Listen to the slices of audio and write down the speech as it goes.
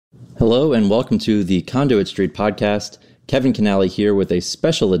Hello and welcome to the Conduit Street podcast. Kevin Canale here with a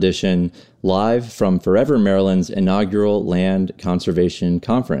special edition live from Forever Maryland's inaugural Land Conservation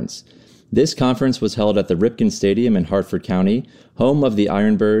Conference. This conference was held at the Ripken Stadium in Hartford County, home of the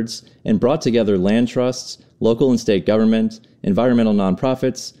Ironbirds, and brought together land trusts, local and state government, environmental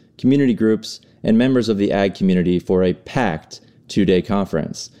nonprofits, community groups, and members of the ag community for a packed two-day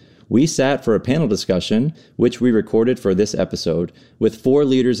conference. We sat for a panel discussion, which we recorded for this episode, with 4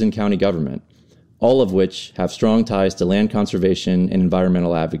 leaders in county government, all of which have strong ties to land conservation and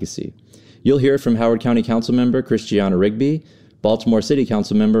environmental advocacy. You'll hear from Howard County Councilmember Christiana Rigby, Baltimore City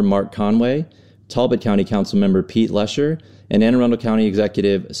Councilmember Mark Conway, Talbot County Councilmember Pete Lesher, and Anne Arundel County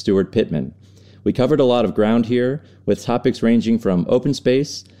Executive Stuart Pittman. We covered a lot of ground here, with topics ranging from open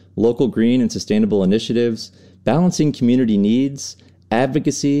space, local green and sustainable initiatives, balancing community needs,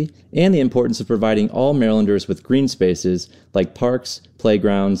 advocacy, and the importance of providing all Marylanders with green spaces like parks,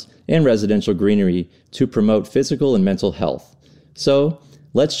 playgrounds, and residential greenery to promote physical and mental health. So,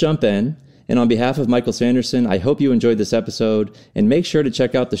 let's jump in. And on behalf of Michael Sanderson, I hope you enjoyed this episode, and make sure to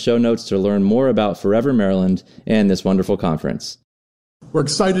check out the show notes to learn more about Forever Maryland and this wonderful conference. We're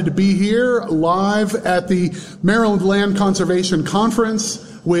excited to be here live at the Maryland Land Conservation Conference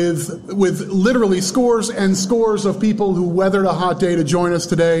with literally scores and scores of people who weathered a hot day to join us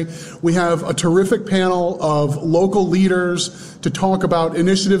today. We have a terrific panel of local leaders to talk about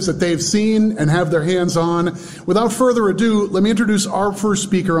initiatives that they've seen and have their hands on. Without further ado, let me introduce our first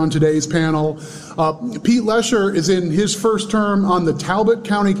speaker on today's panel. Pete Lesher is in his first term on the Talbot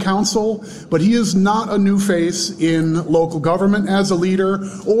County Council, but he is not a new face in local government as a leader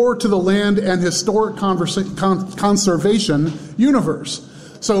or to the land and historic conservation universe.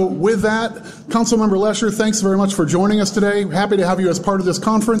 So with that, Councilmember Lesher, thanks very much for joining us today. Happy to have you as part of this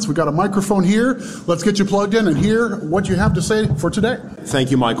conference. We've got a microphone here. Let's get you plugged in and hear what you have to say for today.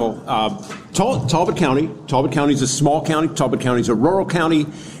 Thank you, Michael. Talbot County is a small county. Talbot County is a rural county,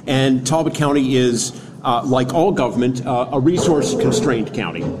 and Talbot County is, like all government, a resource-constrained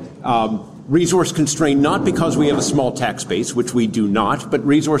county. Resource constrained not because we have a small tax base, which we do not, but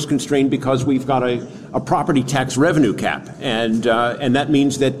resource constrained because we've got a property tax revenue cap, and that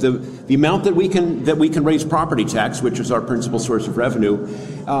means that the amount that we can raise property tax, which is our principal source of revenue,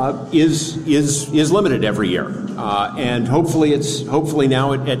 is limited every year, and hopefully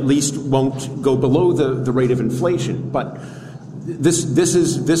now it at least won't go below the rate of inflation, but. This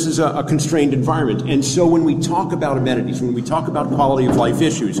is a constrained environment, and so when we talk about amenities, when we talk about quality of life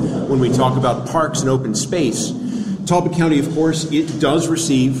issues, when we talk about parks and open space, Talbot County, of course, it does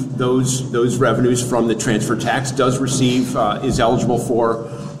receive those revenues from the transfer tax, is eligible for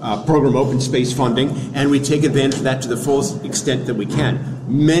program open space funding, and we take advantage of that to the fullest extent that we can.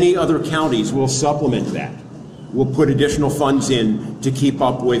 Many other counties will supplement that. We'll put additional funds in to keep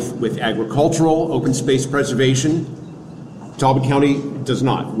up with agricultural, open space preservation. Talbot County does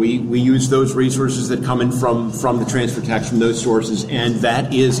not. We use those resources that come in from the transfer tax from those sources, and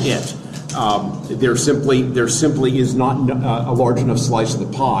that is it. There simply is not a large enough slice of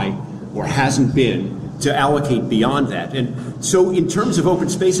the pie, or hasn't been, to allocate beyond that. And so in terms of open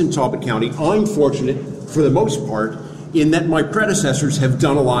space in Talbot County, I'm fortunate, for the most part, in that my predecessors have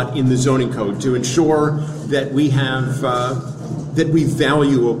done a lot in the zoning code to ensure that we have that we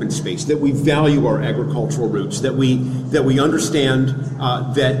value open space, that we value our agricultural roots, that we understand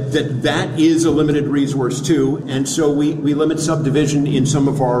that is a limited resource too, and so we limit subdivision in some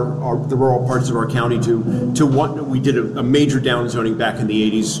of the rural parts of our county to what we did a major downzoning back in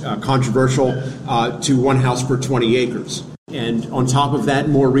the 80s, controversial, to 1 house per 20 acres. And on top of that,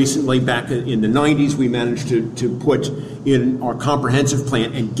 more recently, back in the 90s, we managed to put in our comprehensive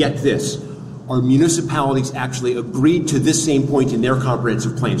plan, and get this, our municipalities actually agreed to this same point in their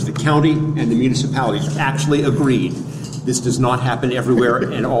comprehensive plans. The county and the municipalities actually agreed. This does not happen everywhere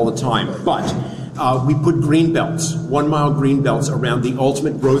and all the time. But we put green belts, 1 mile green belts around the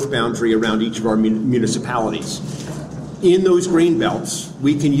ultimate growth boundary around each of our municipalities. In those green belts,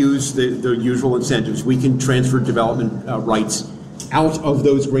 we can use the usual incentives. We can transfer development rights out of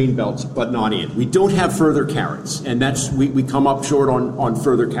those green belts, but not in. We don't have further carrots, and we come up short on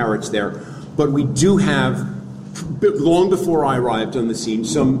further carrots there. But we do have, long before I arrived on the scene,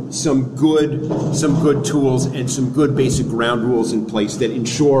 some good tools and some good basic ground rules in place that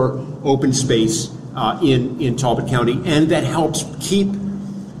ensure open space in Talbot County, and that helps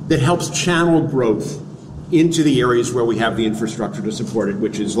channel growth into the areas where we have the infrastructure to support it,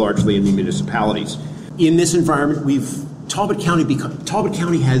 which is largely in the municipalities. In this environment, Talbot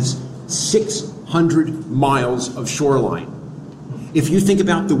County has 600 miles of shoreline. If you think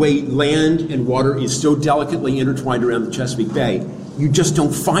about the way land and water is so delicately intertwined around the Chesapeake Bay, You just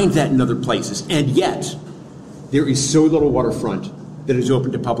don't find that in other places. And yet, there is so little waterfront that is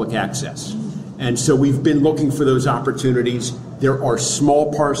open to public access. And so we've been looking for those opportunities. There are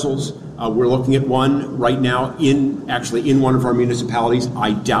small parcels. We're looking at one right now in one of our municipalities.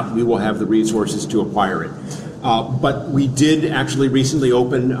 I doubt we will have the resources to acquire it. But we did actually recently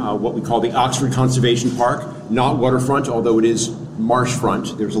open what we call the Oxford Conservation Park, not waterfront, although it is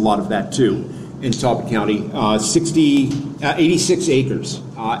marshfront. There's a lot of that too in Talbot County, 86 acres.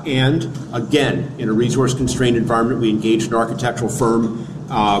 And again, in a resource-constrained environment, we engaged an architectural firm,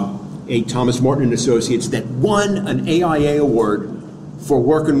 a Thomas Morton and Associates, that won an AIA award for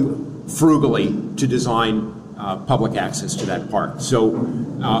working frugally to design public access to that park. So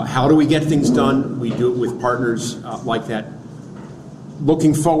how do we get things done? We do it with partners like that.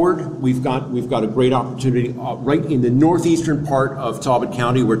 Looking forward, we've got a great opportunity right in the northeastern part of Talbot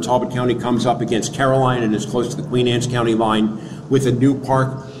County, where Talbot County comes up against Caroline and is close to the Queen Anne's County line, with a new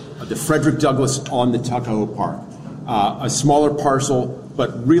park, the Frederick Douglass on the Tuckahoe Park. A smaller parcel,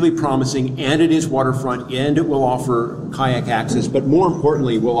 but really promising, and it is waterfront, and it will offer kayak access, but more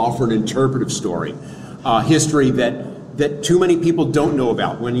importantly, will offer an interpretive story, history that too many people don't know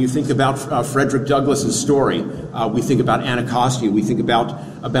about. When you think about Frederick Douglass's story, we think about Anacostia, we think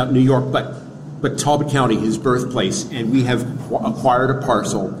about New York, but Talbot County, his birthplace, and we have acquired a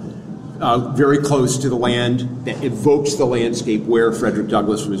parcel very close to the land that evokes the landscape where Frederick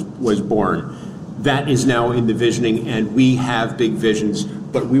Douglass was born. That is now in the visioning, and we have big visions,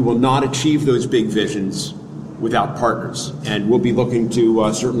 but we will not achieve those big visions without partners. And we'll be looking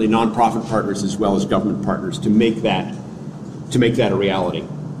to certainly nonprofit partners as well as government partners to make that a reality.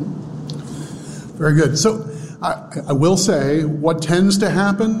 Very good. So I will say what tends to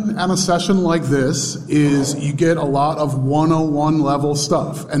happen at a session like this is you get a lot of 101 level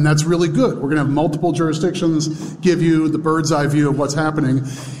stuff, and that's really good. We're going to have multiple jurisdictions give you the bird's eye view of what's happening.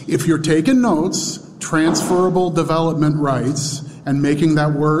 If you're taking notes, transferable development rights and making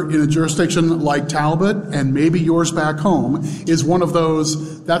that work in a jurisdiction like Talbot and maybe yours back home is one of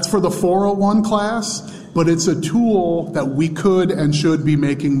those, that's for the 401 class, but it's a tool that we could and should be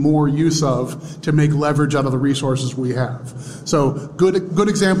making more use of to make leverage out of the resources we have. So good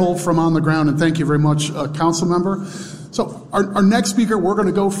example from on the ground, and thank you very much, council member. So our next speaker, we're going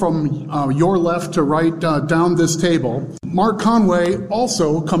to go from your left to right down this table. Mark Conway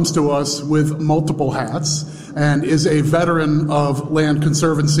also comes to us with multiple hats and is a veteran of land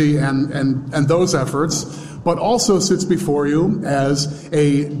conservancy and those efforts, but also sits before you as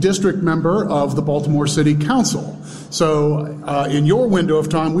a district member of the Baltimore City Council. So in your window of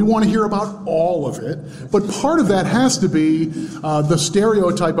time, we want to hear about all of it, but part of that has to be the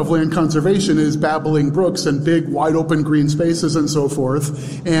stereotype of land conservation is babbling brooks and big wide open green spaces and so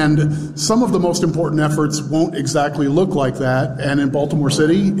forth, and some of the most important efforts won't exactly look like that, and in Baltimore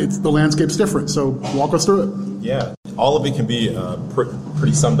City, the landscape's different. So walk us through it. Yeah, all of it can be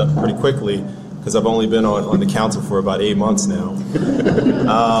pretty summed up pretty quickly, because I've only been on the council for about 8 months now.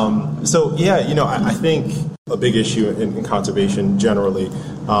 So yeah, I think a big issue in conservation generally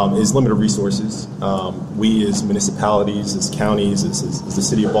is limited resources. We as municipalities, as counties, as the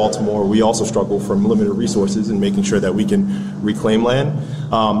city of Baltimore, we also struggle from limited resources and making sure that we can reclaim land.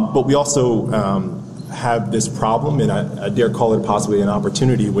 But we also have this problem, and I dare call it possibly an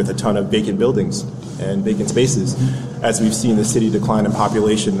opportunity, with a ton of vacant buildings and vacant spaces, as we've seen the city decline in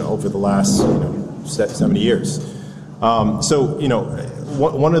population over the last 70 years. So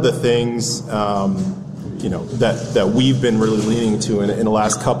one of the things that we've been really leaning to in the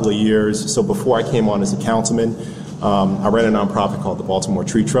last couple of years. So before I came on as a councilman, I ran a nonprofit called the Baltimore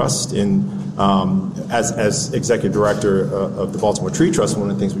Tree Trust, and as executive director of the Baltimore Tree Trust,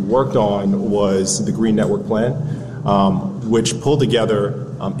 one of the things we worked on was the Green Network Plan, which pulled together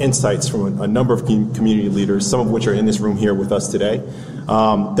insights from a number of community leaders, some of which are in this room here with us today,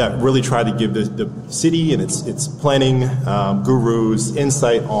 that really try to give the city and its planning gurus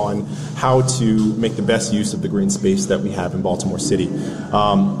insight on how to make the best use of the green space that we have in Baltimore City.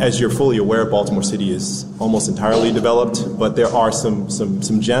 As you're fully aware, Baltimore City is almost entirely developed, but there are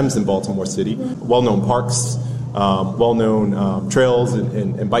some gems in Baltimore City, well-known parks, well-known trails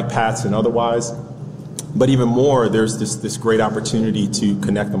and bike paths and otherwise. But even more, there's this great opportunity to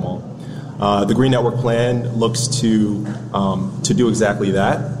connect them all. The Green Network Plan looks to do exactly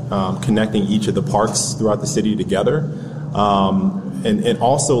that, connecting each of the parks throughout the city together, and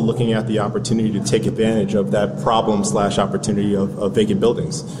also looking at the opportunity to take advantage of that problem/opportunity of vacant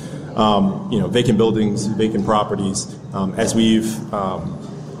buildings. Vacant buildings, vacant properties, as we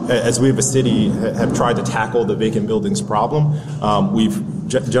as a city have tried to tackle the vacant buildings problem, we've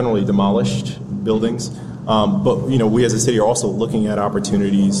generally demolished buildings. But we as a city are also looking at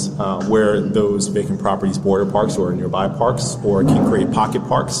opportunities where those vacant properties border parks or nearby parks, or can create pocket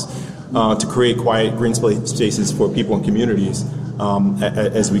parks to create quiet green spaces for people and communities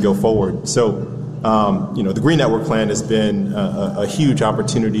as we go forward. So, the Green Network Plan has been a huge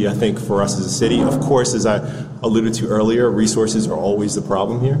opportunity, I think, for us as a city. Of course, as I alluded to earlier, resources are always the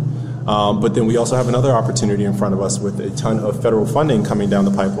problem here. But then we also have another opportunity in front of us with a ton of federal funding coming down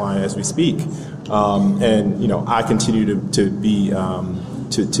the pipeline as we speak. I continue to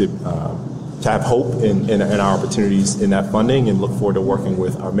have hope in our opportunities in that funding, and look forward to working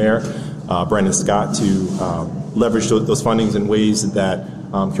with our mayor, Brandon Scott, to leverage those fundings in ways that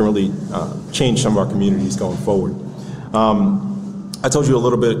can really change some of our communities going forward. I told you a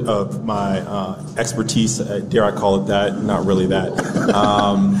little bit of my expertise, dare I call it that, not really that,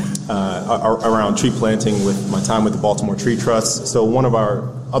 around tree planting with my time with the Baltimore Tree Trust. So one of our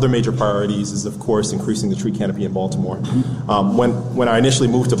other major priorities is, of course, increasing the tree canopy in Baltimore. When I initially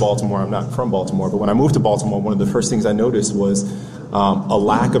moved to Baltimore, I'm not from Baltimore, but when I moved to Baltimore, one of the first things I noticed was a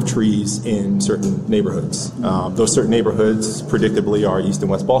lack of trees in certain neighborhoods. Those certain neighborhoods, predictably, are East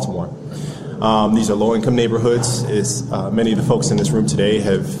and West Baltimore. These are low-income neighborhoods. As many of the folks in this room today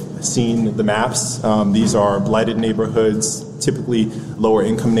have seen the maps. These are blighted neighborhoods, typically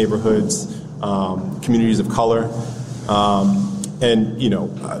lower-income neighborhoods, communities of color. I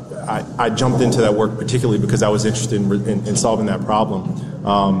jumped into that work particularly because I was interested in solving that problem.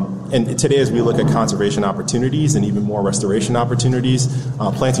 And today, as we look at conservation opportunities and even more restoration opportunities,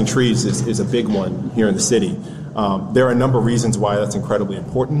 planting trees is a big one here in the city. There are a number of reasons why that's incredibly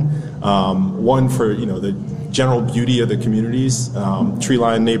important. One, for the general beauty of the communities.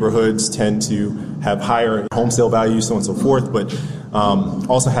 Tree-lined neighborhoods tend to have higher home sale values, so on and so forth, but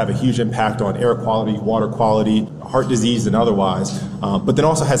also have a huge impact on air quality, water quality, heart disease and otherwise, but then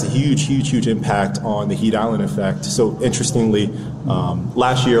also has a huge impact on the heat island effect. So interestingly,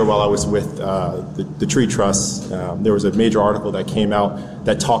 last year while I was with the Tree Trust, there was a major article that came out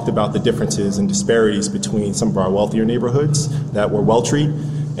that talked about the differences and disparities between some of our wealthier neighborhoods that were well-treed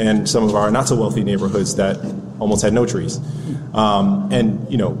and some of our not-so-wealthy neighborhoods that almost had no trees.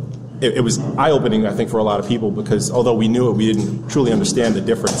 It was eye-opening, I think, for a lot of people, because although we knew it, we didn't truly understand the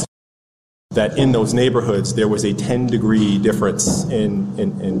difference. That in those neighborhoods there was a 10-degree difference in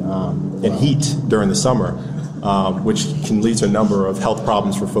heat during the summer, which can lead to a number of health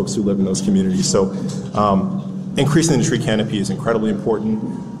problems for folks who live in those communities. So increasing the tree canopy is incredibly important.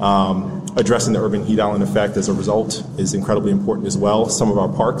 Addressing the urban heat island effect as a result is incredibly important as well. Some of our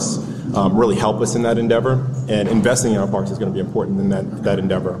parks really help us in that endeavor, and investing in our parks is going to be important in that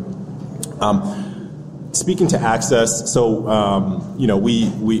endeavor. Speaking to access, so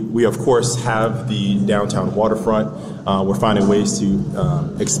we of course have the downtown waterfront. We're finding ways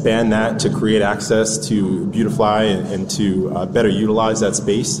to expand that, to create access, to beautify and to better utilize that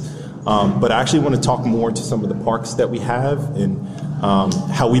space. But I actually want to talk more to some of the parks that we have, and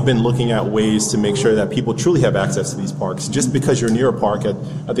how we've been looking at ways to make sure that people truly have access to these parks. Just because you're near a park,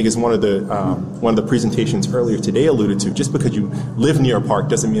 I think is one of the presentations earlier today alluded to, just because you live near a park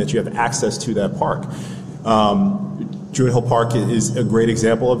doesn't mean that you have access to that park. Druid Hill Park is a great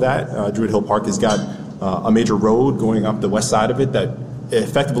example of that. Druid Hill Park has got a major road going up the west side of it that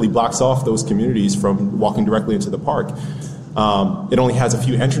effectively blocks off those communities from walking directly into the park. It only has a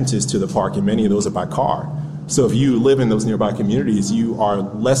few entrances to the park, and many of those are by car. So if you live in those nearby communities, you are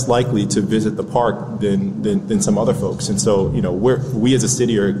less likely to visit the park than some other folks. And so, we as a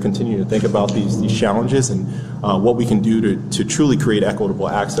city are continuing to think about these challenges and what we can do to truly create equitable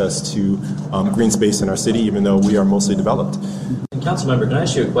access to green space in our city, even though we are mostly developed. Councilmember, can I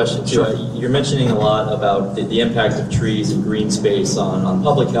ask you a question too? Sure. You're mentioning a lot about the impact of trees and green space on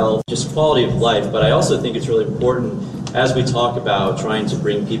public health, just quality of life, but I also think it's really important as we talk about trying to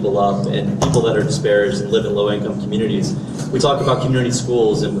bring people up and people that are disparaged and live in low-income communities. We talk about community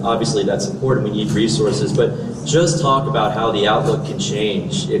schools, and obviously that's important. We need resources, but just talk about how the outlook can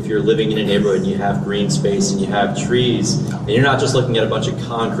change if you're living in a neighborhood and you have green space and you have trees, and you're not just looking at a bunch of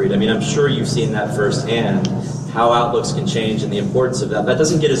concrete. I mean, I'm sure you've seen that firsthand, how outlooks can change and the importance of that. That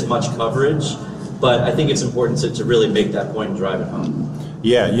doesn't get as much coverage, but I think it's important to really make that point and drive it home.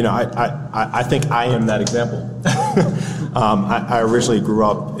 Yeah, I think I am that example. I originally grew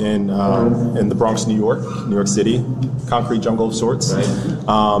up in the Bronx, New York City, concrete jungle of sorts. Right.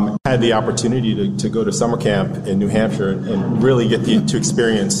 Had the opportunity to go to summer camp in New Hampshire and really get to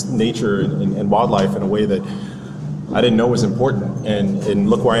experience nature and wildlife in a way that I didn't know was important. And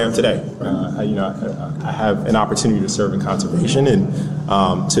look where I am today. I have an opportunity to serve in conservation and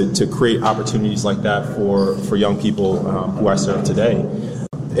to create opportunities like that for young people who I serve today.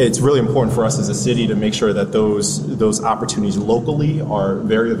 It's really important for us as a city to make sure that those opportunities locally are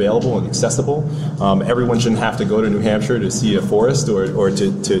very available and accessible. Everyone shouldn't have to go to New Hampshire to see a forest or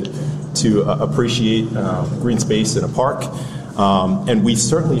to appreciate green space in a park. And we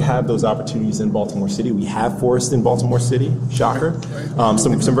certainly have those opportunities in Baltimore City. We have forests in Baltimore City, shocker.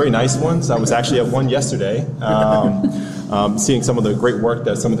 Some very nice ones. I was actually at one yesterday, seeing some of the great work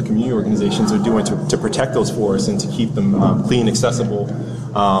that some of the community organizations are doing to protect those forests and to keep them clean, accessible,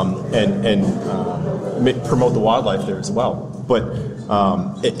 and promote the wildlife there as well. But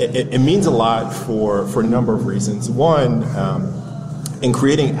it means a lot for a number of reasons. One, in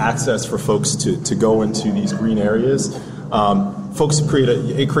creating access for folks to go into these green areas, folks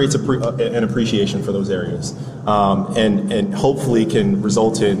creates an appreciation for those areas, and hopefully can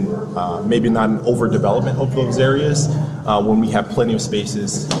result in maybe not an overdevelopment of those areas when we have plenty of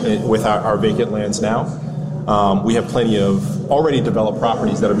spaces with our vacant lands now. We have plenty of already developed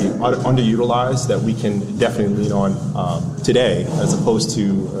properties that are being underutilized that we can definitely lean on today, as opposed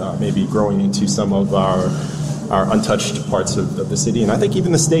to maybe growing into some of our untouched parts of the city, and I think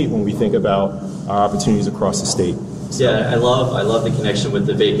even the state when we think about our opportunities across the state. So. Yeah, I love the connection with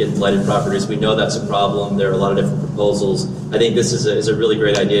the vacant blighted properties. We know that's a problem. There are a lot of different proposals. I think this is a really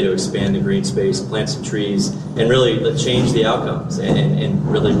great idea to expand the green space, plant some trees, and really change the outcomes and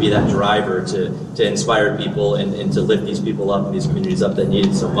really be that driver to inspire people and to lift these people up and these communities up that need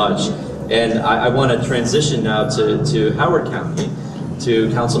it so much. And I want to transition now to Howard County, to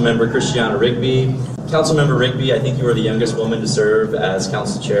Councilmember Christiana Rigby. Councilmember Rigby, I think you were the youngest woman to serve as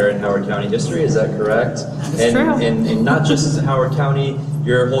council chair in Howard County history. Is that correct? That's true. And not just in Howard County,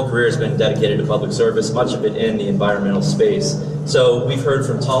 your whole career has been dedicated to public service, much of it in the environmental space. So we've heard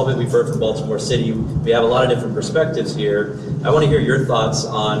from Talbot, we've heard from Baltimore City. We have a lot of different perspectives here. I want to hear your thoughts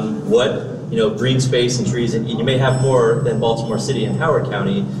on what, green space and trees, and you may have more than Baltimore City and Howard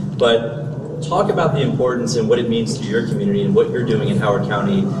County, but talk about the importance and what it means to your community and what you're doing in Howard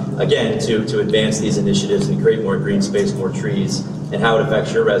County, again, to advance these initiatives and create more green space, more trees, and how it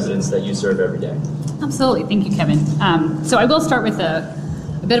affects your residents that you serve every day. Absolutely. Thank you, Kevin. So I will start with a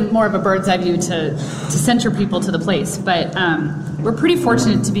bit more of a bird's eye view to center people to the place. But we're pretty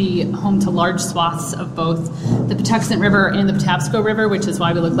fortunate to be home to large swaths of both the Patuxent River and the Patapsco River, which is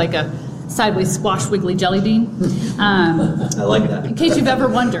why we look like a sideways squash wiggly jelly bean. I like that. In case you've ever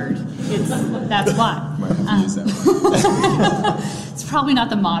wondered, that's why. It's probably not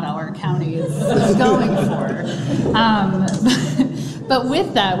the motto our county is going for. But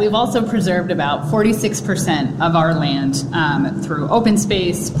with that, we've also preserved about 46% of our land through open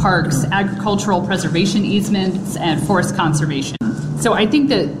space, parks, agricultural preservation easements, and forest conservation. So I think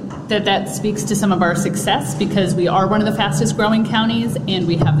that speaks to some of our success because we are one of the fastest growing counties and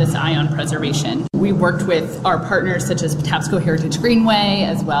we have this eye on preservation. We worked with our partners such as Patapsco Heritage Greenway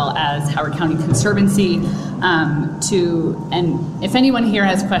as well as Howard County Conservancy and if anyone here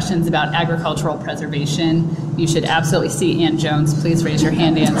has questions about agricultural preservation, you should absolutely see Ann Jones. Please raise your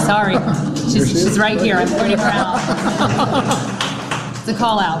hand, Ann. Sorry, she's right here. I'm pointing her out. It's a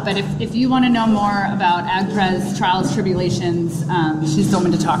call out, but if you want to know more about AgPres trials, tribulations, she's the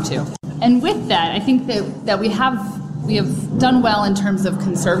woman to talk to. And with that, I think that we have done well in terms of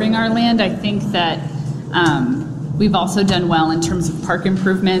conserving our land. I think that we've also done well in terms of park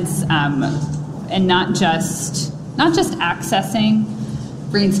improvements and not just accessing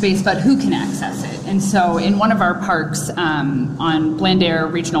green space, but who can access it. And so in one of our parks on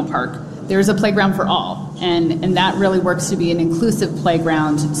Blandair Regional Park, there's a playground for all. And that really works to be an inclusive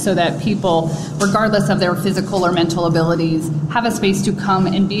playground so that people, regardless of their physical or mental abilities, have a space to come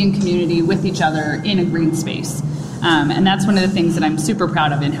and be in community with each other in a green space. And that's one of the things that I'm super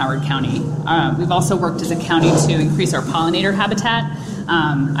proud of in Howard County. We've also worked as a county to increase our pollinator habitat.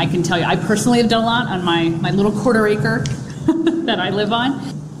 I can tell you, I personally have done a lot on my little quarter acre that I live on.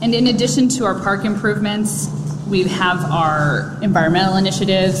 And in addition to our park improvements, we have our environmental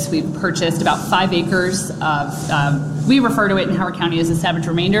initiatives. We've purchased about 5 acres of, we refer to it in Howard County as a savage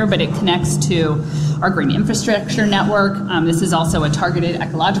remainder, but it connects to our green infrastructure network. This is also a targeted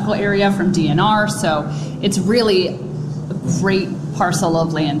ecological area from DNR, so it's really a great parcel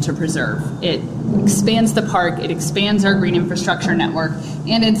of land to preserve. It expands the park, it expands our green infrastructure network,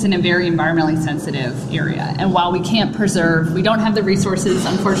 and it's in a very environmentally sensitive area. And while we can't preserve, we don't have the resources,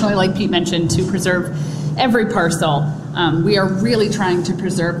 unfortunately, like Pete mentioned, to preserve every parcel, we are really trying to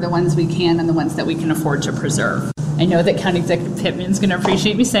preserve the ones we can and the ones that we can afford to preserve. I know that County Executive Pittman's going to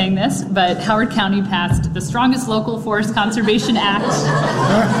appreciate me saying this, but Howard County passed the strongest local forest conservation act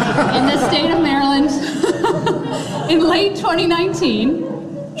in the state of Maryland in late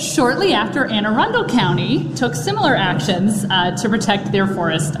 2019, shortly after Anne Arundel County took similar actions to protect their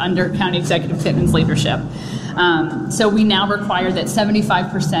forest under County Executive Pittman's leadership. So we now require that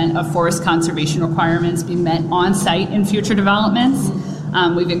 75% of forest conservation requirements be met on site in future developments.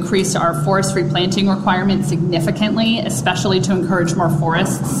 We've increased our forest replanting requirements significantly, especially to encourage more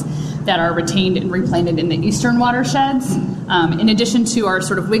forests that are retained and replanted in the eastern watersheds. In addition to our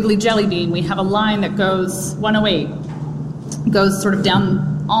sort of wiggly jelly bean, we have a line that goes 108, goes sort of down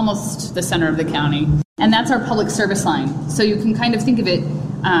almost the center of the county. And that's our public service line. So you can kind of think of it,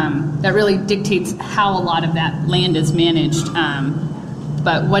 that really dictates how a lot of that land is managed.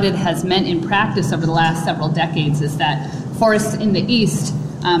 But what it has meant in practice over the last several decades is that forests in the east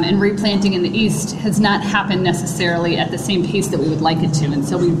and replanting in the east has not happened necessarily at the same pace that we would like it to. And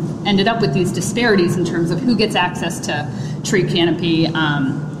so we've ended up with these disparities in terms of who gets access to tree canopy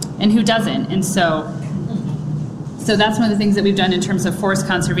and who doesn't. And so that's one of the things that we've done in terms of forest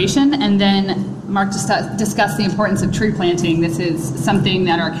conservation. And then Mark discussed the importance of tree planting. This is something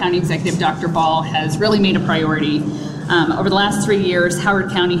that our county executive, Dr. Ball, has really made a priority. Over the last 3 years,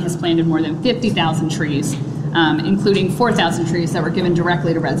 Howard County has planted more than 50,000 trees, including 4,000 trees that were given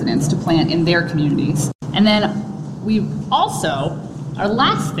directly to residents to plant in their communities. And then we also, our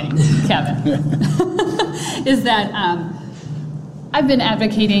last thing, Kevin, is that I've been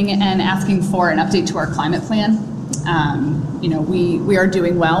advocating and asking for an update to our climate plan. We are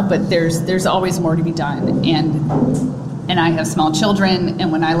doing well, but there's always more to be done. And I have small children, and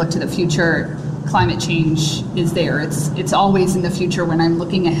when I look to the future, climate change is there. It's always in the future when I'm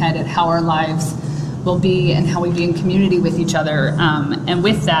looking ahead at how our lives will be and how we be in community with each other. And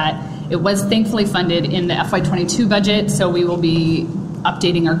with that, it was thankfully funded in the FY22 budget, so we will be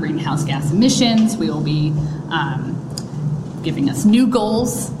updating our greenhouse gas emissions. We will be giving us new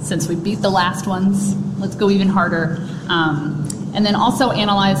goals since we beat the last ones. Let's go even harder. And then also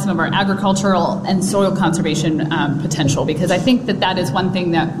analyze some of our agricultural and soil conservation potential, because I think that is one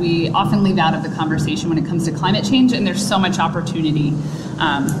thing that we often leave out of the conversation when it comes to climate change, and there's so much opportunity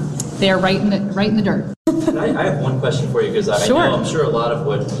there right in the dirt. I have one question for you, because I'm sure a lot of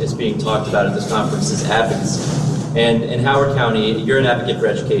what is being talked about at this conference is advocacy. And in Howard County, you're an advocate for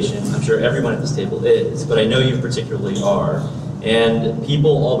education. I'm sure everyone at this table is, but I know you particularly are. And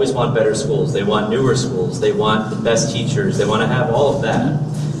people always want better schools. They want newer schools. They want the best teachers. They want to have all of that.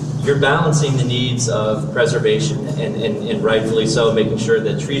 You're balancing the needs of preservation and rightfully so, making sure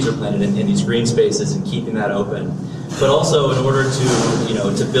that trees are planted in these green spaces and keeping that open. But also in order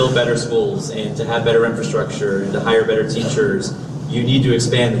to build better schools and to have better infrastructure and to hire better teachers, you need to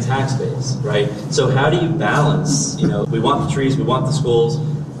expand the tax base, right? So how do you balance, we want the trees, we want the schools.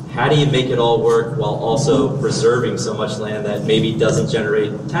 How do you make it all work while also preserving so much land that maybe doesn't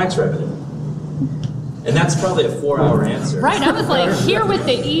generate tax revenue? And that's probably a 4-hour answer. Right, I was like, here with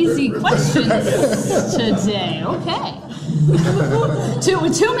the easy questions today. Okay.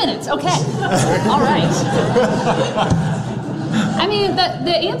 2 minutes, okay. All right. I mean,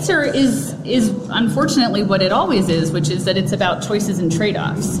 the answer is unfortunately what it always is, which is that it's about choices and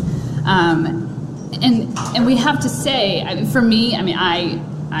trade-offs. And we have to say, for me,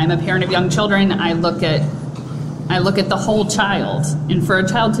 I'm a parent of young children. I look at the whole child, and for a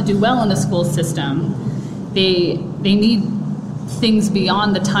child to do well in the school system, they need things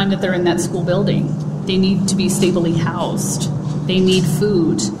beyond the time that they're in that school building. They need to be stably housed. They need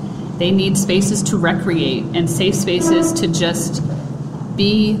food. They need spaces to recreate and safe spaces to just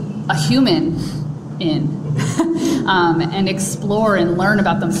be a human in and explore and learn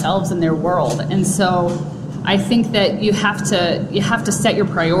about themselves and their world. And so I think that you have to set your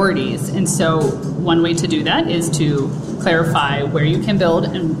priorities. And so one way to do that is to clarify where you can build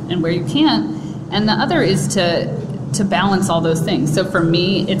and where you can't. And the other is to balance all those things. So for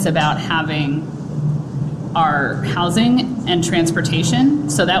me, it's about having our housing and transportation,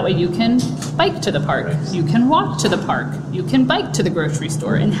 so that way you can bike to the park, you can walk to the park, you can bike to the grocery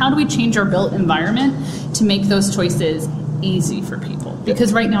store. And how do we change our built environment to make those choices easy for people?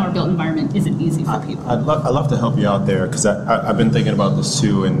 Because right now our built environment isn't easy for people. I'd love to help you out there, because I've been thinking about this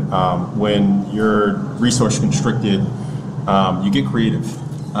too. And when you're resource constricted, you get creative.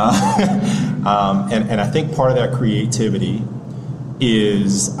 And I think part of that creativity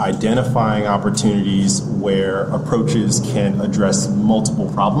is identifying opportunities where approaches can address multiple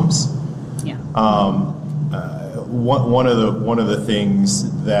problems. Yeah. One of the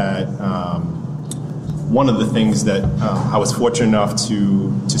things that I was fortunate enough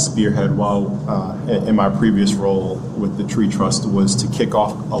to spearhead while in my previous role with the Tree Trust was to kick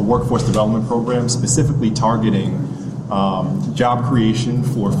off a workforce development program specifically targeting job creation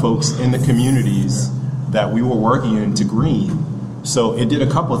for folks in the communities that we were working in to green. So it did a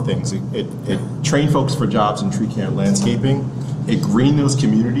couple of things. It trained folks for jobs in tree care and landscaping. It greened those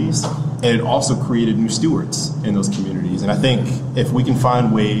communities, and it also created new stewards in those communities. And I think if we can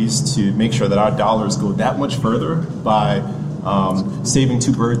find ways to make sure that our dollars go that much further by saving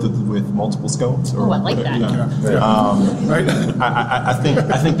two birds with multiple stones. Oh, I like that. I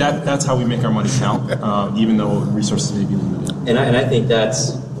think that's how we make our money count, even though resources may be limited. And I think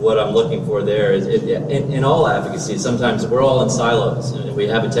that's what I'm looking for there. Is in all advocacy, sometimes we're all in silos, and we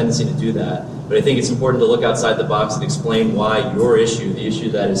have a tendency to do that. But I think it's important to look outside the box and explain why your issue, the issue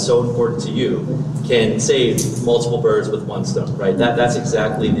that is so important to you, can save multiple birds with one stone, right? That's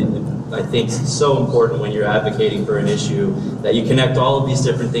exactly, I think, so important when you're advocating for an issue, that you connect all of these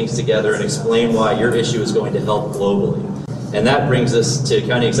different things together and explain why your issue is going to help globally. And that brings us to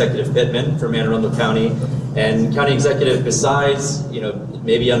County Executive Pittman from Anne Arundel County. And County Executive, besides,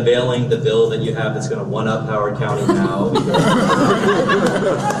 maybe unveiling the bill that you have that's going to one-up Howard County now,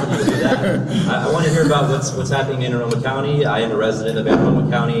 I want to hear about what's happening in Anne Arundel County. I am a resident of Anne Arundel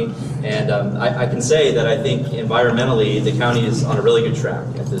County, and I can say that I think environmentally the county is on a really good track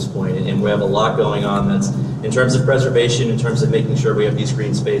at this point, and we have a lot going on that's in terms of preservation, in terms of making sure we have these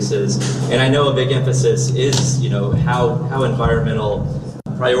green spaces. And I know a big emphasis is, how environmental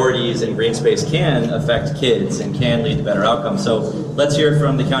priorities and green space can affect kids and can lead to better outcomes. So let's hear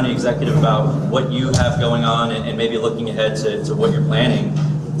from the county executive about what you have going on and maybe looking ahead to what you're planning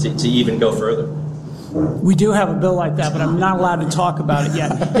to even go further. We do have a bill like that, but I'm not allowed to talk about it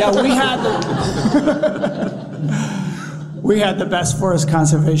yet. Yeah, we had the Best Forest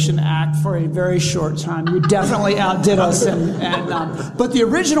Conservation Act for a very short time. You definitely outdid us, but the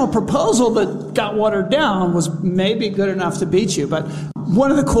original proposal that got watered down was maybe good enough to beat you. But one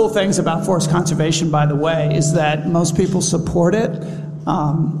of the cool things about forest conservation, by the way, is that most people support it.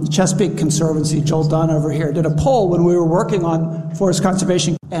 The Chesapeake Conservancy, Joel Dunn over here, did a poll when we were working on forest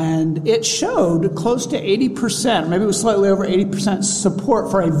conservation, and it showed close to 80%, maybe it was slightly over 80%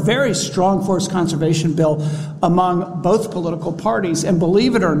 support for a very strong forest conservation bill among both political parties. And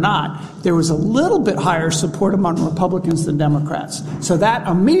believe it or not, there was a little bit higher support among Republicans than Democrats. So that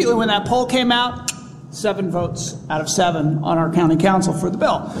immediately when that poll came out, 7 votes out of 7 on our county council for the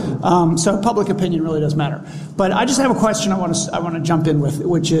bill. So public opinion really does matter. But I just have a question I want to jump in with,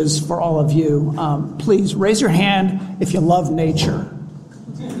 which is for all of you. Please raise your hand if you love nature.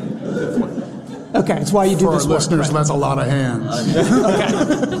 Okay, it's why you do this work. For our listeners, that's a lot of hands. Okay.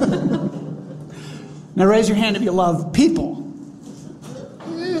 Now raise your hand if you love people.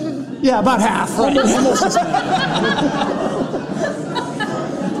 Yeah, about half, right?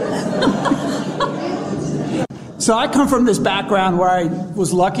 So I come from this background where I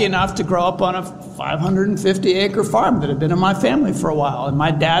was lucky enough to grow up on a 550-acre farm that had been in my family for a while. And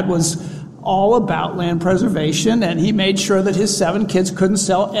my dad was all about land preservation, and he made sure that his 7 kids couldn't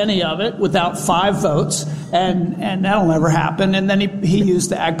sell any of it without 5 votes, and that'll never happen. And then he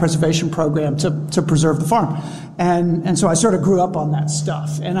used the ag preservation program to preserve the farm. And so I sort of grew up on that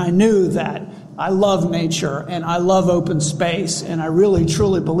stuff. And I knew that I love nature and I love open space, and I really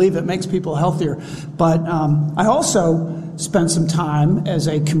truly believe it makes people healthier. But I also spent some time as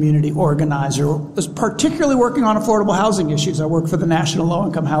a community organizer, was particularly working on affordable housing issues. I work for the National Low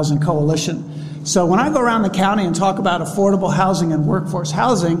Income Housing Coalition. So when I go around the county and talk about affordable housing and workforce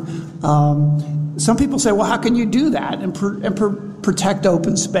housing, some people say, well, how can you do that and protect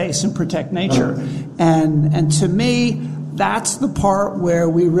open space and protect nature? And to me, that's the part where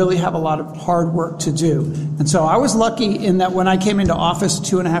we really have a lot of hard work to do. And so I was lucky in that when I came into office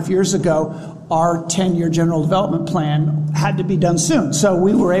 2.5 years ago, our 10-year general development plan had to be done soon. So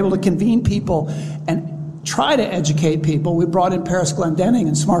we were able to convene people and try to educate people. We brought in Paris Glendening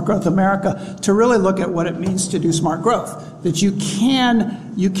and Smart Growth America to really look at what it means to do smart growth. That you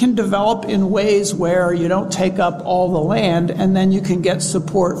can develop in ways where you don't take up all the land, and then you can get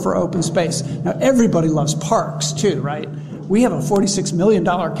support for open space. Now, everybody loves parks too, right? We have a $46 million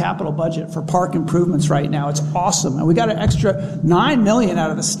capital budget for park improvements right now. It's awesome. And we got an extra $9 million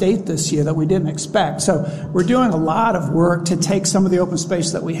out of the state this year that we didn't expect. So we're doing a lot of work to take some of the open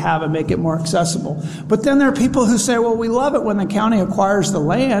space that we have and make it more accessible. But then there are people who say, well, we love it when the county acquires the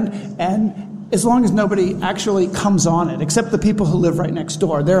land, and as long as nobody actually comes on it, except the people who live right next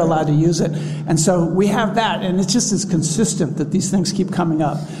door, they're allowed to use it. And so we have that, and it's just as consistent that these things keep coming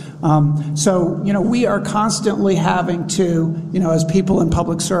up. So we are constantly having to, as people in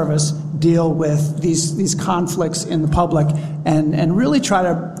public service, deal with these conflicts in the public and really try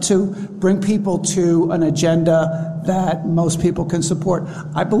to bring people to an agenda that most people can support.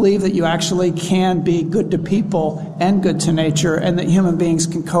 I believe that you actually can be good to people and good to nature, and that human beings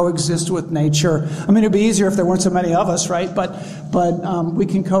can coexist with nature. I mean, it'd be easier if there weren't so many of us, right? But we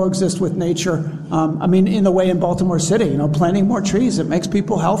can coexist with nature. I mean, in the way in Baltimore City, planting more trees, it makes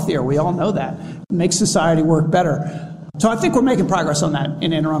people healthier. We all know that. It makes society work better. So I think we're making progress on that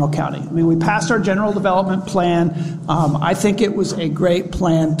in Anne Arundel County. I mean, we passed our general development plan. I think it was a great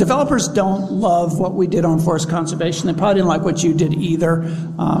plan. Developers don't love what we did on forest conservation. They probably didn't like what you did either.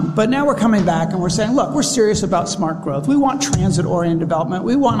 But now we're coming back and we're saying, look, we're serious about smart growth. We want transit-oriented development.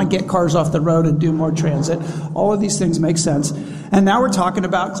 We want to get cars off the road and do more transit. All of these things make sense. And now we're talking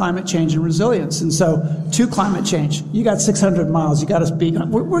about climate change and resilience. And so, to climate change, you got 600 miles. You got us beat.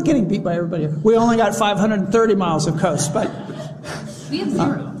 We're getting beat by everybody here. We only got 530 miles of coast, but we have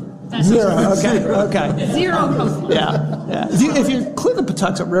zero. Zero. Okay. Zero coastline. Yeah. If you include the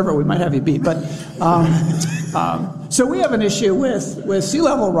Pawtucket River, we might have you beat. But so we have an issue with sea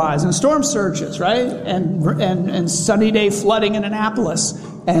level rise and storm surges, right? And sunny day flooding in Annapolis.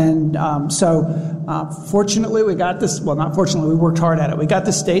 And fortunately, we got this. Well, not fortunately, we worked hard at it. We got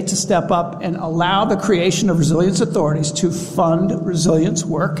the state to step up and allow the creation of resilience authorities to fund resilience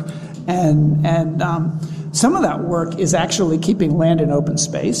work, and some of that work is actually keeping land in open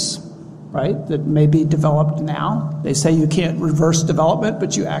space, right, that may be developed now. They say you can't reverse development,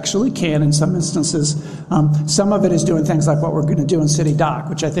 but you actually can in some instances. Some of it is doing things like what we're going to do in City Dock,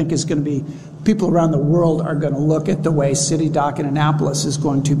 which I think is going to be, people around the world are going to look at the way City Dock in Annapolis is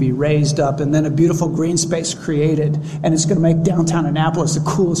going to be raised up, and then a beautiful green space created, and it's going to make downtown Annapolis the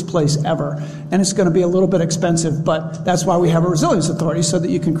coolest place ever. And it's going to be a little bit expensive, but that's why we have a resilience authority, so that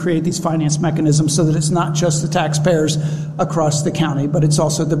you can create these finance mechanisms so that it's not just the taxpayers across the county, but it's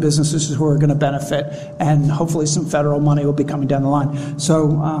also the businesses who are going to benefit, and hopefully some federal money will be coming down the line.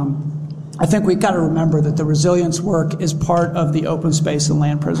 So I think we've got to remember that the resilience work is part of the open space and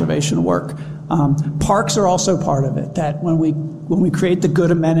land preservation work. Parks are also part of it, that when we create the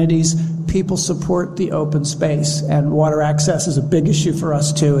good amenities, people support the open space, and water access is a big issue for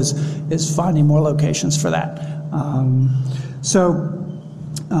us too, is finding more locations for that.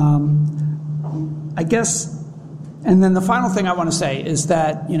 I guess, and then the final thing I want to say is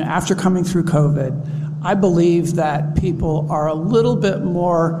that, after coming through COVID, I believe that people are a little bit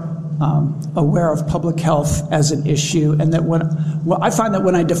more aware of public health as an issue, and that I find that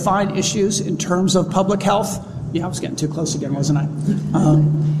when I define issues in terms of public health, I was getting too close again, wasn't I?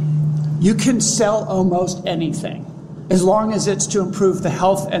 You can sell almost anything as long as it's to improve the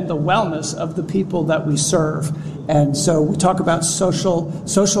health and the wellness of the people that we serve. And so we talk about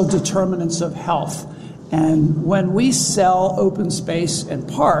social determinants of health. And when we sell open space and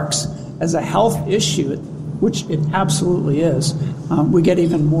parks as a health issue, which it absolutely is, we get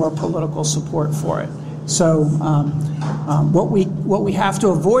even more political support for it. So what we have to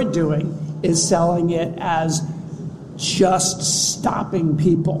avoid doing is selling it as just stopping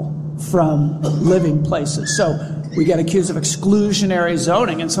people from living places. So we get accused of exclusionary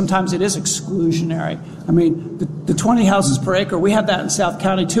zoning, and sometimes it is exclusionary. I mean, the 20 houses per acre, we have that in South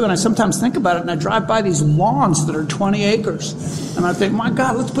County too, and I sometimes think about it, and I drive by these lawns that are 20 acres, and I think, my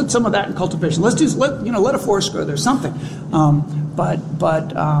God, let's put some of that in cultivation. Let a forest grow there, something.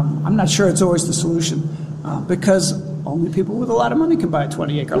 But I'm not sure it's always the solution, because only people with a lot of money can buy a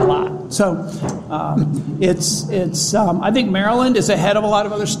 20-acre lot. So I think Maryland is ahead of a lot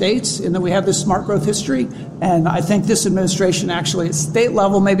of other states in that we have this smart growth history. And I think this administration actually at state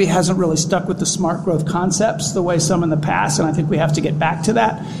level maybe hasn't really stuck with the smart growth concepts the way some in the past. And I think we have to get back to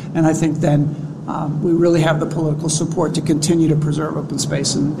that. And I think then we really have the political support to continue to preserve open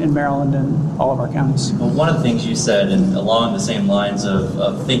space in Maryland and all of our counties. Well, one of the things you said, and along the same lines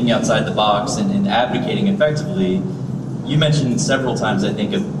of thinking outside the box and advocating effectively, you mentioned several times, I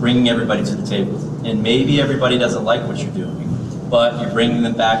think, of bringing everybody to the table. And maybe everybody doesn't like what you're doing, but you're bringing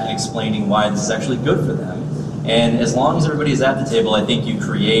them back and explaining why this is actually good for them. And as long as everybody is at the table, I think you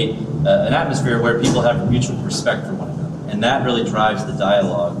create an atmosphere where people have mutual respect for one another. And that really drives the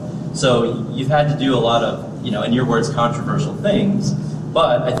dialogue. So you've had to do a lot of, in your words, controversial things,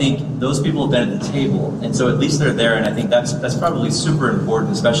 but I think those people have been at the table, and so at least they're there, and I think that's probably super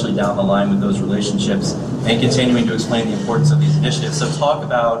important, especially down the line with those relationships and continuing to explain the importance of these initiatives. So talk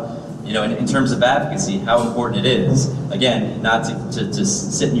about, in terms of advocacy, how important it is, again, not to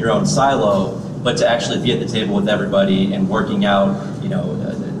sit in your own silo, but to actually be at the table with everybody and working out,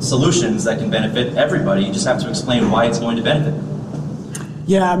 solutions that can benefit everybody. You just have to explain why it's going to benefit.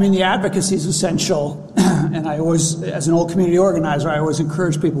 Yeah, I mean, the advocacy is essential. And I always, as an old community organizer, I always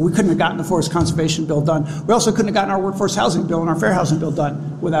encourage people. We couldn't have gotten the forest conservation bill done. We also couldn't have gotten our workforce housing bill and our fair housing bill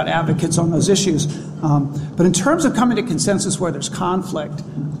done without advocates on those issues. But in terms of coming to consensus where there's conflict,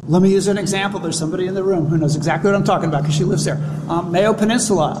 let me use an example. There's somebody in the room who knows exactly what I'm talking about because she lives there. Mayo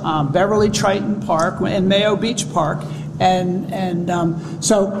Peninsula, Beverly Triton Park, and Mayo Beach Park.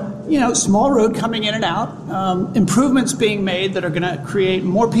 So, small road coming in and out, improvements being made that are going to create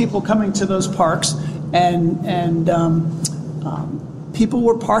more people coming to those parks, and people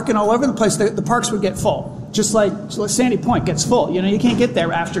were parking all over the place. The parks would get full, just like Sandy Point gets full. You can't get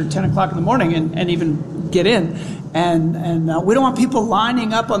there after 10 o'clock in the morning and even get in. And we don't want people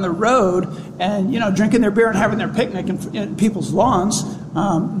lining up on the road and, drinking their beer and having their picnic in people's lawns.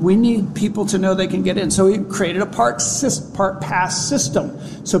 We need people to know they can get in. So we created a park pass system.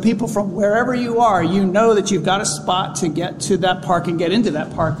 So people from wherever you are, that you've got a spot to get to that park and get into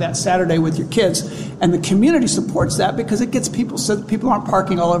that park that Saturday with your kids. And the community supports that because it gets people so that people aren't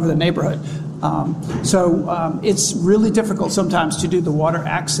parking all over the neighborhood. It's really difficult sometimes to do the water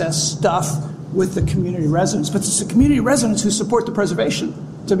access stuff with the community residents, but it's the community residents who support the preservation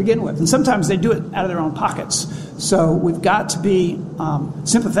to begin with, and sometimes they do it out of their own pockets. So we've got to be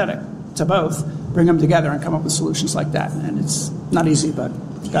sympathetic to both, bring them together and come up with solutions like that, and it's not easy, but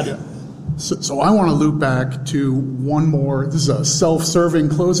we've got to do it. So I want to loop back to one more, this is a self-serving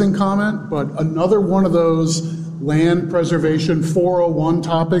closing comment, but another one of those land preservation 401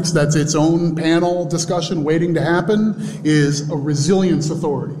 topics that's its own panel discussion waiting to happen is a resilience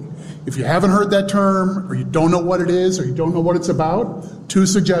authority. If you haven't heard that term, or you don't know what it is, or you don't know what it's about, 2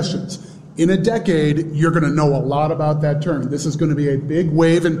 suggestions. In a decade, you're going to know a lot about that term. This is going to be a big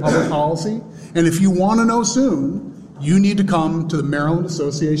wave in public policy. And if you want to know soon, you need to come to the Maryland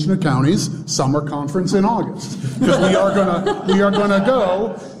Association of Counties summer conference in August. Because we are going to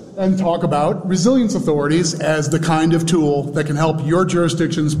go and talk about resilience authorities as the kind of tool that can help your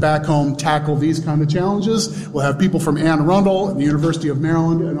jurisdictions back home tackle these kind of challenges. We'll have people from Anne Arundel and the University of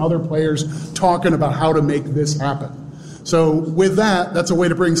Maryland and other players talking about how to make this happen. So with that, that's a way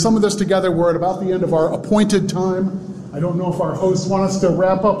to bring some of this together. We're at about the end of our appointed time. I don't know if our hosts want us to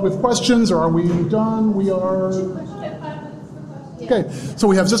wrap up with questions, or are we done? We are... Okay, so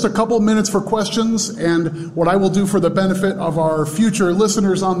we have just a couple minutes for questions, and what I will do for the benefit of our future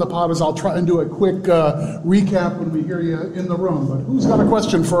listeners on the pod is I'll try and do a quick recap when we hear you in the room. But who's got a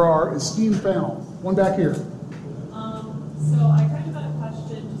question for our esteemed panel? One back here. So I kind of had a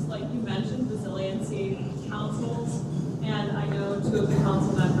question, just like you mentioned, resiliency councils, and I know 2 of the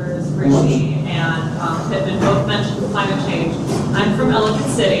council members, Rishi and Pittman, both mentioned climate change. I'm from Ellicott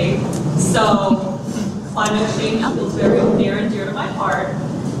City, so climate change feels very near and dear to my heart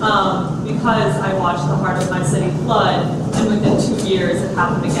because I watched the heart of my city flood, and within 2 years it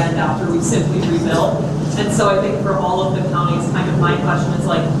happened again after we simply rebuilt. And so I think for all of the counties, kind of my question is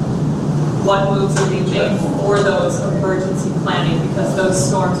like, what moves are being made for those emergency planning, because those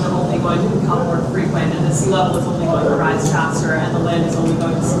storms are only going to become more frequent, and the sea level is only going to rise faster, and the land is only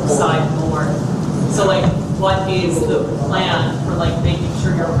going to subside more. So like, what is the plan for like making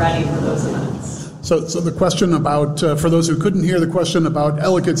sure you're ready for those events? So the question about, for those who couldn't hear, the question about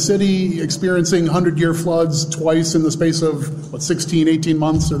Ellicott City experiencing 100-year floods twice in the space of, 16, 18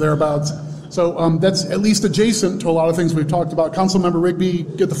 months or thereabouts. So that's at least adjacent to a lot of things we've talked about. Councilmember Rigby,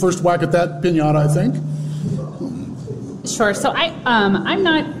 get the first whack at that piñata, I think. Sure. So I'm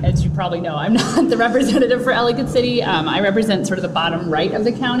not, as you probably know, I'm not the representative for Ellicott City. I represent sort of the bottom right of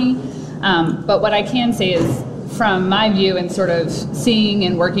the county. But what I can say is, from my view and sort of seeing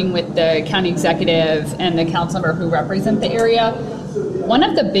and working with the county executive and the council member who represent the area, one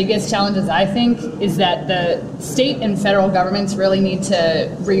of the biggest challenges, I think, is that the state and federal governments really need to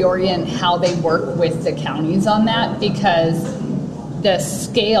reorient how they work with the counties on that, because the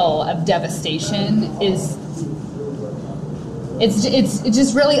scale of devastation is it's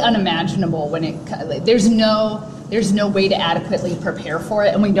just really unimaginable when there's no way to adequately prepare for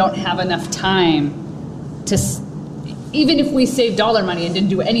it, and we don't have enough time to, even if we saved dollar money and didn't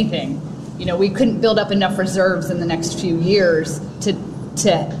do anything, we couldn't build up enough reserves in the next few years to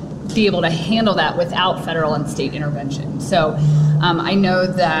be able to handle that without federal and state intervention. So I know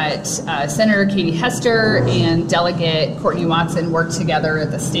that Senator Katie Hester and Delegate Courtney Watson worked together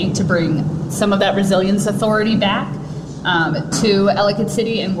at the state to bring some of that resilience authority back to Ellicott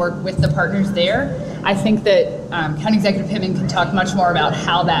City and work with the partners there. I think that County Executive Pittman can talk much more about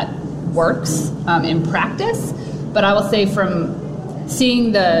how that works in practice, but I will say from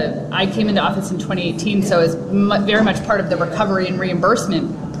seeing I came into office in 2018, so it's very much part of the recovery and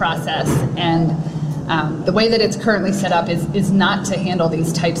reimbursement process, and The way that it's currently set up is not to handle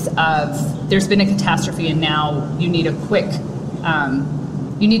these types of, there's been a catastrophe and now you need a quick,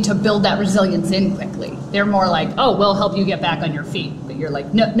 you need to build that resilience in quickly. They're more like, oh, we'll help you get back on your feet. But you're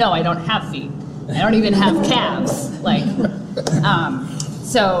like, no, I don't have feet. I don't even have calves. Like,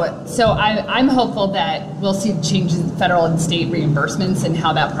 so I'm hopeful that we'll see changes in federal and state reimbursements and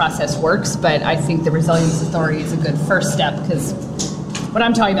how that process works. But I think the Resilience Authority is a good first step because what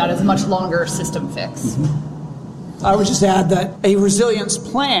I'm talking about is a much longer system fix. Mm-hmm. I would just add that a resilience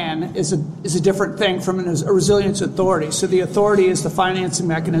plan is a different thing from a resilience authority. So the authority is the financing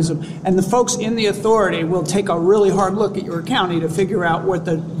mechanism, and the folks in the authority will take a really hard look at your county to figure out what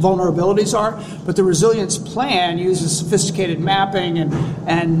the vulnerabilities are. But the resilience plan uses sophisticated mapping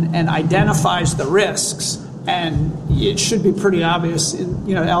and identifies the risks. And it should be pretty obvious.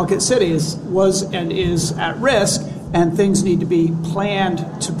 Ellicott City was and is at risk, and things need to be planned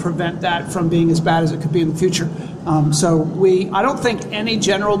to prevent that from being as bad as it could be in the future. I don't think any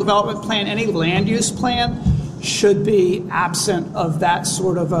general development plan, any land use plan, should be absent of that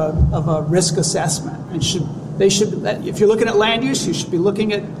sort of a risk assessment. If you're looking at land use, you should be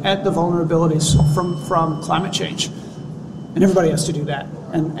looking at the vulnerabilities from climate change, and everybody has to do that.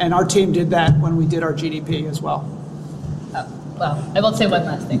 And our team did that when we did our GDP as well. Well, I will say one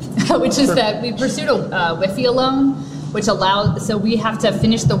last thing, which is that we pursued a WIFIA loan, which allows, so we have to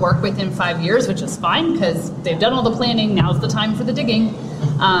finish the work within 5 years, which is fine because they've done all the planning. Now's the time for the digging.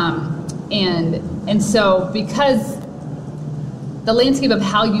 And so because the landscape of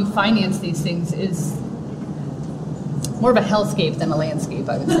how you finance these things is more of a hellscape than a landscape,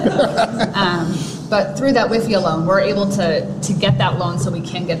 I would say. But through that WIFIA loan, we're able to get that loan so we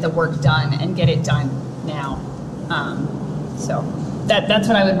can get the work done and get it done now. So that's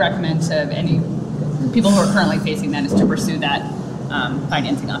what I would recommend to any people who are currently facing that, is to pursue that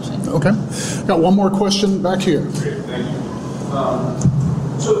financing option. Okay. Got one more question back here. Great, thank you.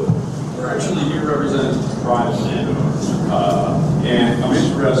 So we're actually here representing private landowners, and I'm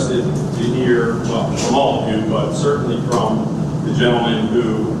interested to hear, well, from all of you, but certainly from the gentleman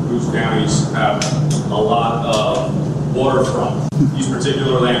whose counties have a lot of waterfront. These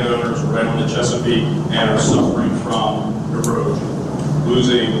particular landowners are right on the Chesapeake and are suffering from erosion,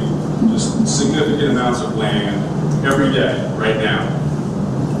 losing just significant amounts of land every day right now.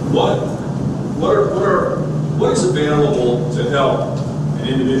 What is available to help an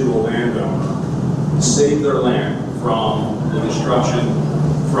individual landowner save their land from the destruction,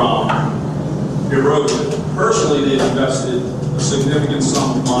 from erosion? Personally, they've invested a significant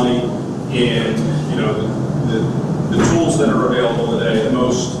sum of money in, the tools that are available today. The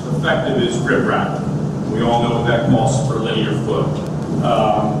most effective is riprap. We all know what that costs per linear foot.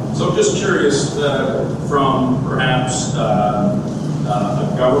 So I'm just curious, from perhaps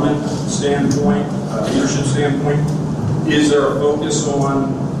a government standpoint, leadership standpoint, is there a focus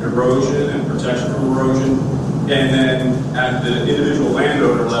on erosion and protection from erosion? And then at the individual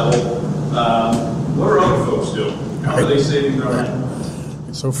landowner level, what are other folks doing? How are they saving their land?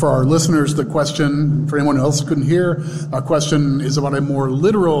 So for our listeners, the question, for anyone else who couldn't hear, our question is about a more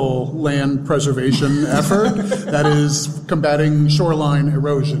literal land preservation effort that is combating shoreline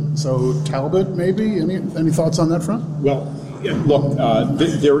erosion. So Talbot, maybe, any thoughts on that front? Well, look,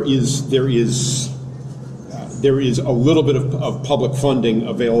 there is a little bit of public funding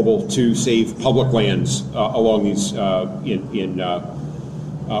available to save public lands along these in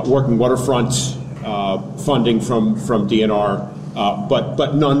working waterfront funding from DNR.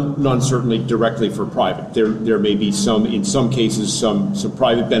 But none certainly directly for private. There may be in some cases, some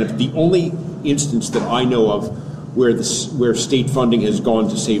private benefit. The only instance that I know of where state funding has gone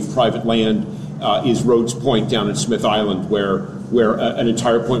to save private land is Rhodes Point down in Smith Island, where an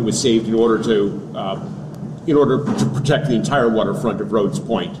entire point was saved in order to protect the entire waterfront of Rhodes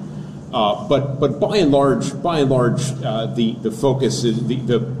Point. But by and large, the focus is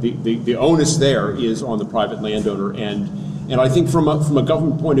the onus there is on the private landowner. And I think from a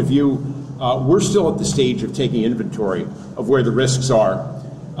government point of view, we're still at the stage of taking inventory of where the risks are.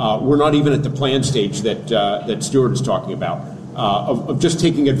 We're not even at the plan stage that Stuart is talking about, of just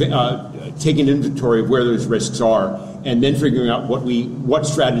taking inventory of where those risks are, and then figuring out what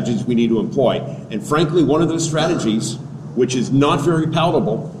strategies we need to employ. And frankly, one of those strategies, which is not very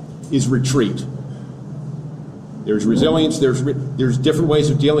palatable, is retreat. There's resilience. There's different ways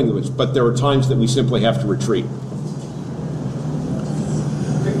of dealing with it, but there are times that we simply have to retreat.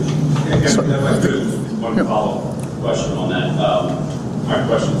 One follow-up question on that. My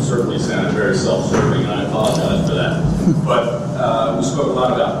question certainly sounded very self-serving, and I apologize for that. But we spoke a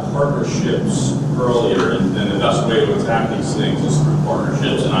lot about partnerships earlier, and the best way to attack these things is through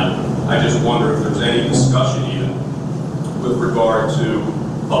partnerships. And I just wonder if there's any discussion even with regard to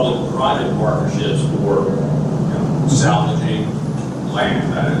public-private partnerships for salvaging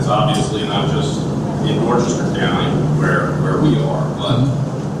land. And it's obviously not just in Dorchester County where we are, but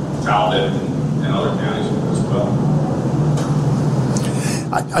Talbot and other counties as well.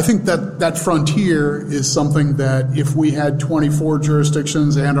 I think that frontier is something that if we had 24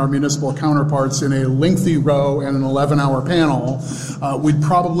 jurisdictions and our municipal counterparts in a lengthy row and an 11-hour panel, we'd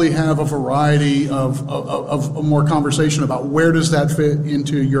probably have a variety of more conversation about where does that fit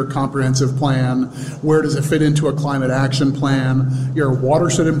into your comprehensive plan, where does it fit into a climate action plan. Your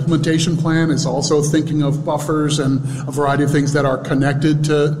watershed implementation plan is also thinking of buffers and a variety of things that are connected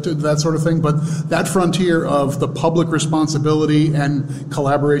to that sort of thing. But that frontier of the public responsibility and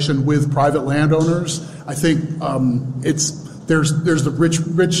collaboration with private landowners, I think there's the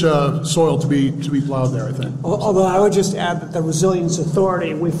rich soil to be plowed there, I think. Although I would just add that the Resilience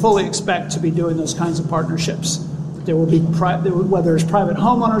Authority, we fully expect to be doing those kinds of partnerships. There will be, whether it's private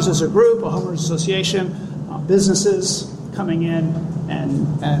homeowners as a group, a homeowners association, businesses coming in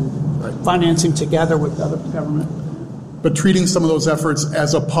and financing together with other government. But treating some of those efforts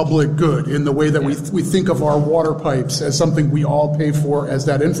as a public good in the way that we think of our water pipes as something we all pay for as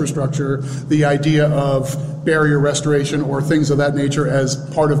that infrastructure, the idea of barrier restoration or things of that nature as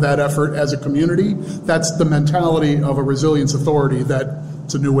part of that effort as a community, that's the mentality of a Resilience Authority.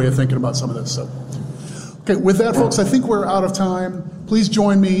 That's a new way of thinking about some of this. So, okay, with that, folks, I think we're out of time. Please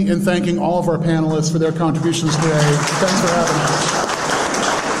join me in thanking all of our panelists for their contributions today. Thanks for having us.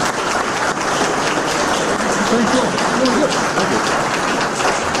 Thank you.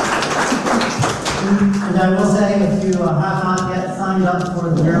 And I will say, if you have not yet signed up for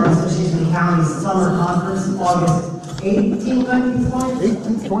the Maryland Association of Counties Summer Conference, August 18th, 18th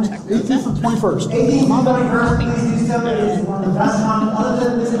and 21st. 18th and 21st, please do so. It is one of the best conferences, other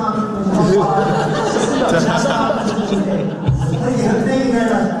than this conference, Thank you very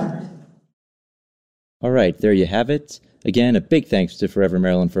much. All right, there you have it. Again, a big thanks to Forever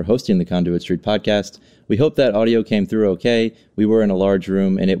Maryland for hosting the Conduit Street podcast. We hope that audio came through okay. We were in a large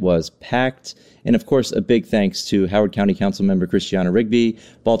room and it was packed. And of course, a big thanks to Howard County Council Member Christiana Rigby,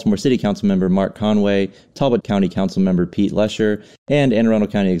 Baltimore City Council Member Mark Conway, Talbot County Council Member Pete Lesher, and Anne Arundel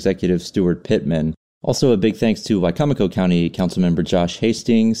County Executive Stuart Pittman. Also, a big thanks to Wicomico County Council Member Josh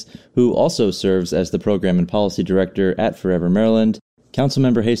Hastings, who also serves as the Program and Policy Director at Forever Maryland.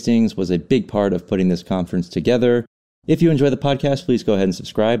 Councilmember Hastings was a big part of putting this conference together. If you enjoy the podcast, please go ahead and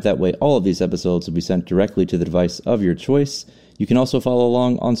subscribe. That way, all of these episodes will be sent directly to the device of your choice. You can also follow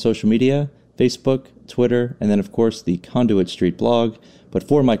along on social media, Facebook, Twitter, and then, of course, the Conduit Street blog. But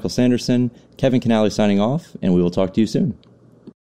for Michael Sanderson, Kevin Canale signing off, and we will talk to you soon.